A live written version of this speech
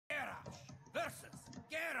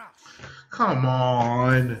Come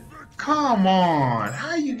on. Come on.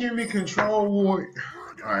 How you give me control warrior?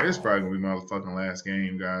 Alright, this is probably gonna be my fucking last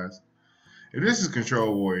game, guys. If this is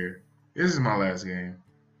control warrior, this is my last game.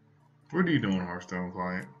 What are you doing, Hearthstone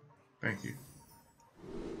client? Thank you.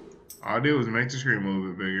 All I did was make the screen a little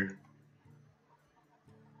bit bigger.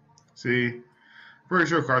 See? Pretty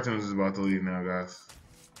sure Cartoons is about to leave now, guys.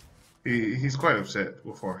 He's quite upset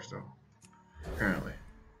with Hearthstone. Apparently.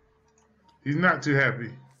 He's not too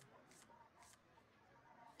happy.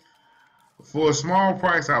 For a small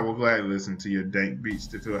price, I will gladly listen to your dank beats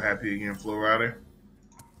to feel happy again, Flow Rider.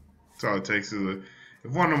 That's all it takes is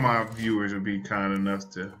if one of my viewers would be kind enough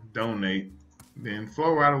to donate, then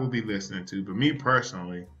Flow Rider will be listening to. But me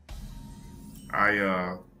personally,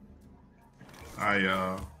 I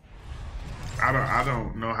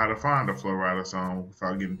don't know how to find a Flow Rider song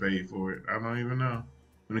without getting paid for it. I don't even know.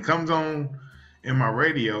 When it comes on in my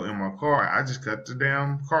radio in my car, I just cut the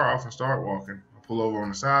damn car off and start walking. I pull over on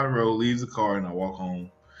the side of the road, leaves the car, and I walk home.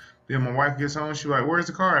 Then my wife gets home. She's like, "Where's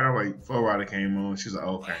the car?" And I'm like, "Flow Rider came on." She's like,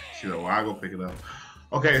 "Okay." She's like, "Well, I'll go pick it up."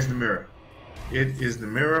 Okay, it's the mirror. It is the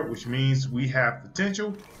mirror, which means we have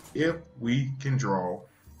potential if we can draw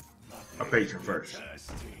a patron first.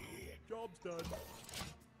 Job's done.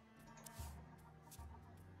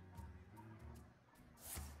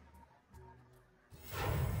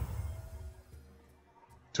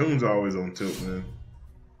 Toon's always on tilt, man.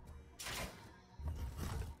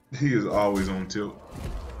 He is always on tilt.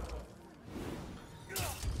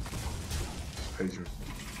 Patron.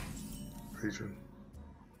 Patron.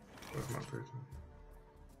 That's my patron.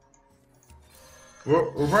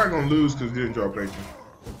 Well, we're probably gonna lose because we didn't draw patron.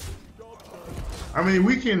 I mean,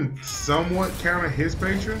 we can somewhat counter his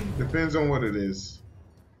patron. Depends on what it is.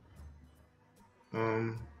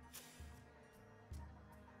 Let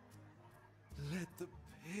the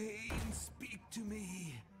pain speak to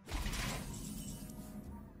me.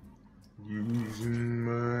 Using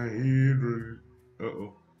my head.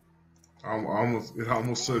 Uh-oh. It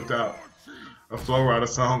almost slipped out. A Flow Rider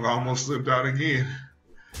song almost slipped out again.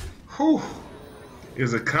 Whew.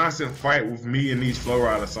 It's a constant fight with me and these Flow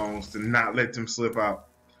Rider songs to not let them slip out.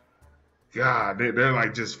 God, they're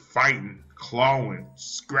like just fighting, clawing,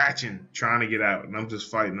 scratching, trying to get out, and I'm just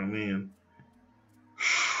fighting them in.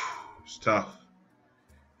 It's tough.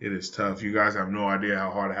 It is tough. You guys have no idea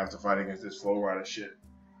how hard I have to fight against this Flow Rider shit.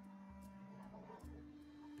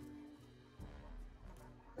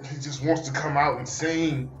 He just wants to come out and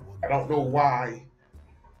sing. I don't know why.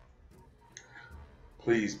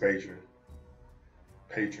 Please, patron.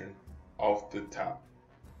 Patron. Off the top.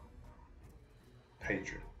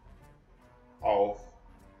 Patron. Off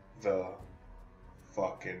the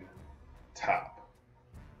fucking top.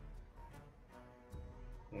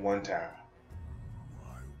 One time.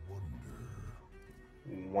 I wonder.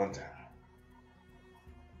 One time.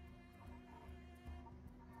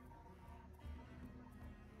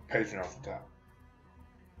 Patron off the top.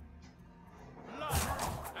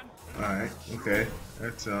 Alright, okay.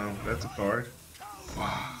 That's a card.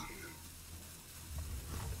 Fuck.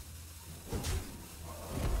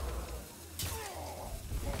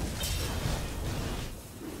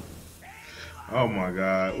 Oh my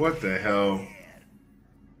god, what the hell?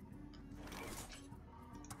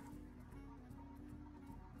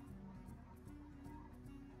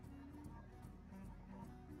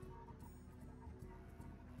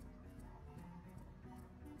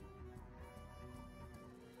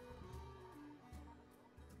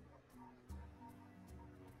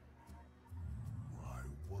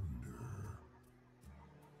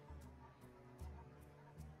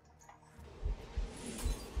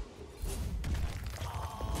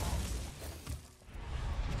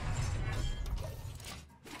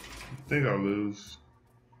 I think I'll lose.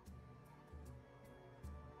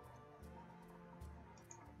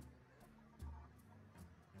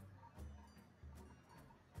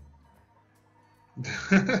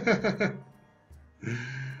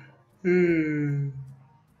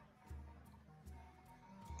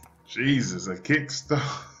 Jesus, a kickstart.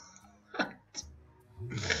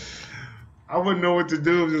 I wouldn't know what to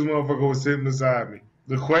do if this motherfucker was sitting beside me.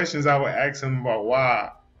 The questions I would ask him about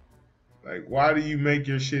why. Like, why do you make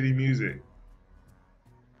your shitty music?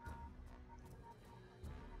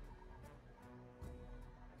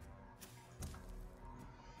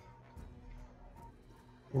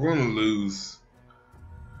 We're going to lose.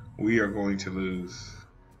 We are going to lose.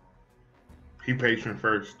 He patron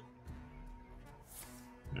first.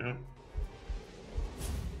 Yep.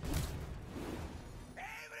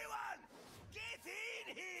 Everyone, get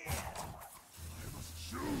in here! I must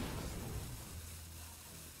shoot.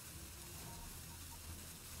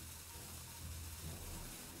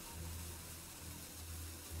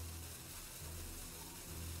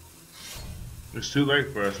 It's too late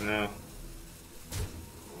for us now.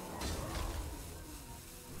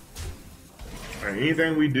 Like,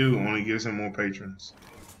 anything we do only gives him more patrons.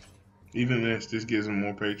 Even this gives him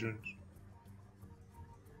more patrons.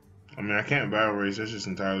 I mean, I can't battle race. That's just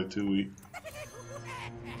entirely too weak.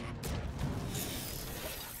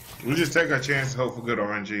 We just take our chance to hope for good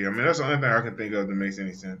RNG. I mean, that's the only thing I can think of that makes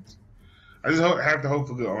any sense. I just have to hope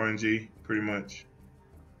for good RNG, pretty much.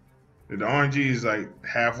 The RNG is like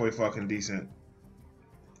halfway fucking decent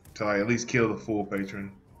to like at least kill the full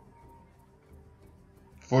patron.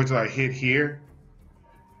 For it to like hit here,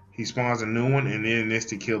 he spawns a new one, and then this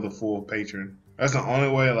to kill the full patron. That's the only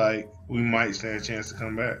way like we might stand a chance to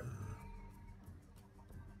come back.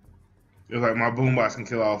 If like my boombox can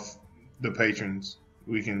kill off the patrons,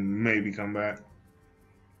 we can maybe come back.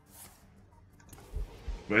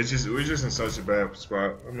 But we're just in such a bad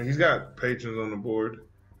spot. I mean, he's got patrons on the board,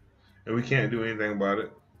 and we can't do anything about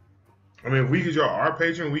it. I mean, if we could draw our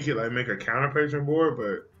patron, we could like make a counter patron board,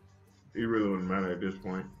 but it really wouldn't matter at this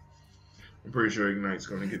point. I'm pretty sure Ignite's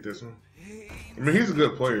going to get this one. I mean, he's a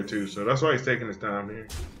good player too, so that's why he's taking his time here.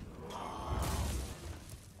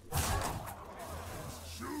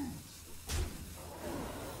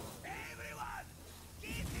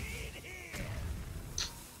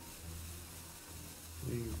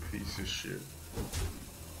 You piece of shit.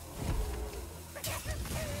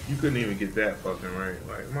 You couldn't even get that fucking right.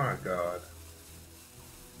 Like, my God.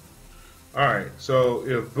 Alright, so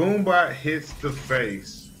if Boombot hits the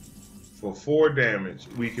face for 4 damage,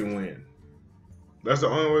 we can win. That's the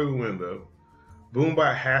only way we win, though.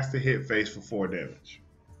 Boombot has to hit face for 4 damage,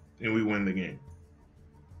 and we win the game.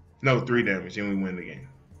 No, 3 damage, and we win the game.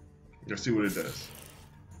 Let's see what it does.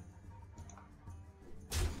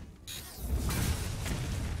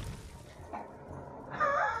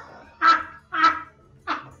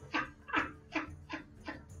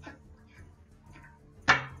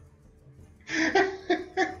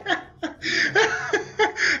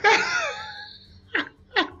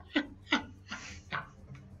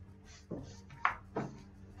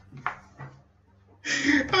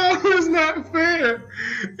 Oh, it's not fair.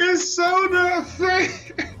 It's so not fair.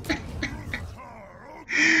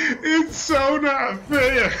 It's so not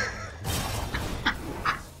fair.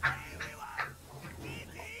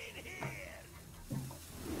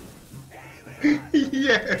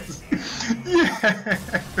 Yes.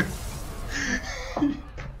 Yes.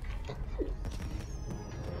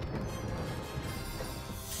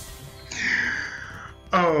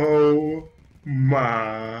 Oh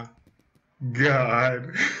my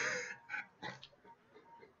God.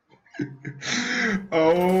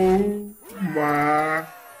 Oh my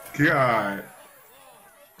God.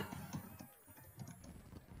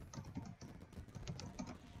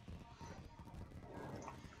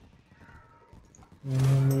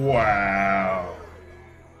 Wow.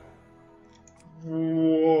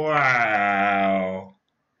 Wow.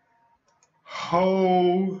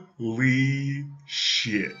 Holy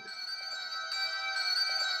shit.